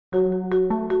Hi,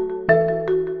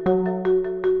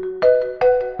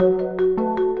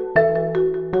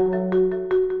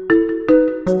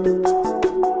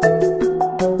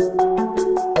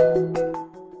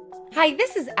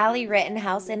 this is Allie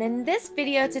Rittenhouse, and in this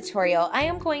video tutorial I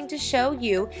am going to show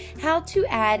you how to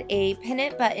add a pin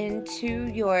it button to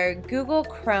your Google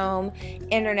Chrome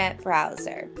internet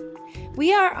browser.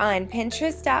 We are on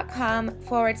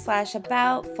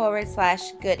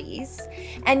pinterest.com/about/goodies,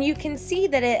 and you can see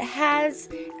that it has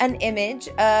an image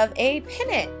of a pin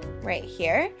it right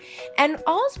here, and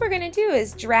all we're going to do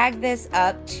is drag this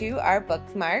up to our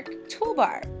bookmark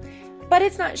toolbar. But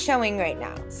it's not showing right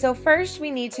now. So first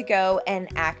we need to go and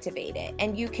activate it.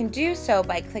 And you can do so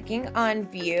by clicking on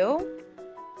View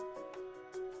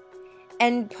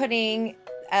and clicking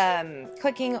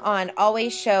on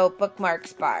Always Show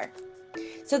Bookmarks bar.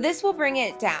 So this will bring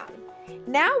it down.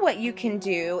 Now what you can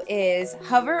do is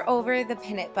hover over the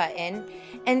pin it button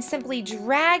and simply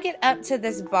drag it up to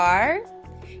this bar.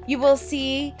 You will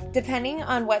see, depending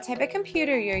on what type of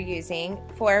computer you're using,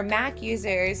 for Mac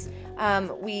users,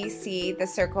 we see the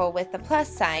circle with the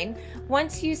plus sign.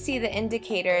 Once you see the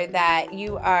indicator that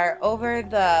you are over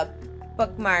the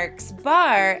bookmarks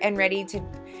bar and ready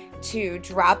to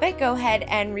drop it, go ahead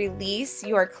and release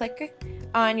your click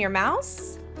on your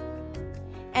mouse.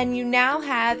 And you now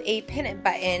have a pin it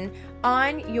button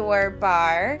on your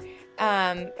bar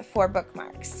for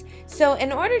bookmarks. So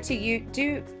in order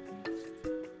to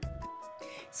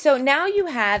So now you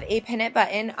have a pin it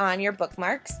button on your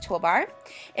bookmarks toolbar.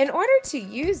 In order to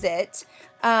use it,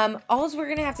 all we're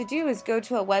going to have to do is go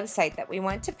to a website that we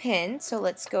want to pin. So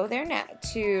let's go there now.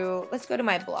 Let's go to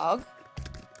my blog.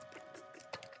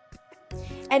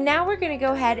 And now we're going to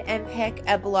go ahead and pick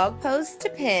a blog post to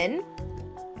pin.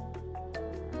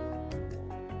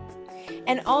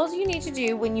 And all you need to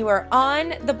do when you are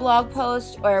on the blog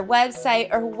post or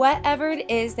website or whatever it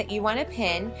is that you want to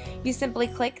pin, you simply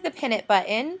click the pin it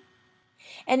button,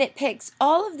 and it picks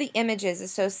all of the images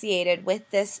associated with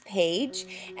this page,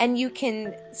 and you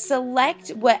can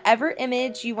select whatever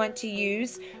image you want to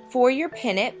use for your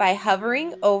pin it by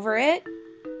hovering over it,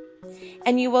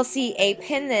 and you will see a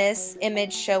pin this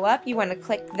image show up. You want to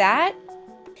click that.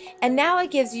 And now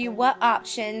it gives you what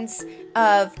options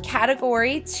of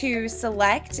category to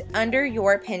select under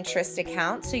your Pinterest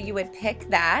account. So you would pick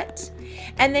that.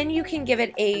 And then you can give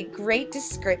it a great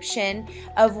description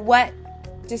of what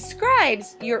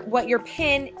describes what your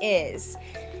pin is.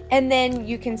 And then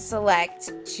you can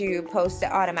select to post it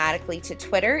automatically to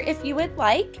Twitter if you would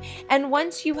like. And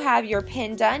once you have your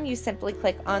pin done, you simply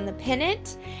click on the pin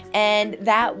it, and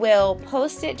that will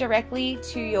post it directly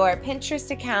to your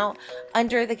Pinterest account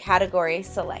under the category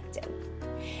selected.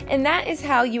 And that is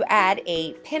how you add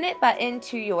a pin it button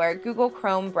to your Google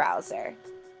Chrome browser.